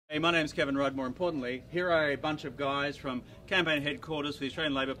Hey, my name's Kevin Rudd. More importantly, here are a bunch of guys from campaign headquarters for the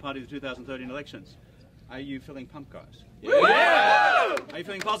Australian Labor Party of the 2013 elections. Are you feeling pumped, guys? Yeah! Are you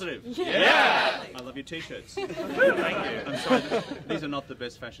feeling positive? Yeah! I love your t-shirts. Thank you. I'm sorry, these are not the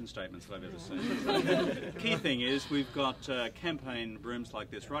best fashion statements that I've ever seen. Key thing is we've got campaign rooms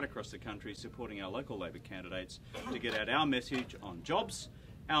like this right across the country supporting our local Labor candidates to get out our message on jobs,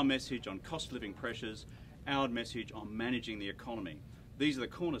 our message on cost of living pressures, our message on managing the economy. These are the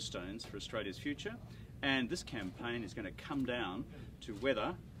cornerstones for Australia's future, and this campaign is going to come down to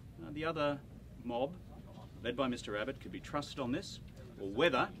whether the other mob, led by Mr Abbott, could be trusted on this, or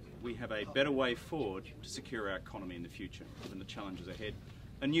whether we have a better way forward to secure our economy in the future, given the challenges ahead,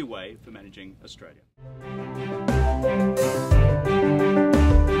 a new way for managing Australia.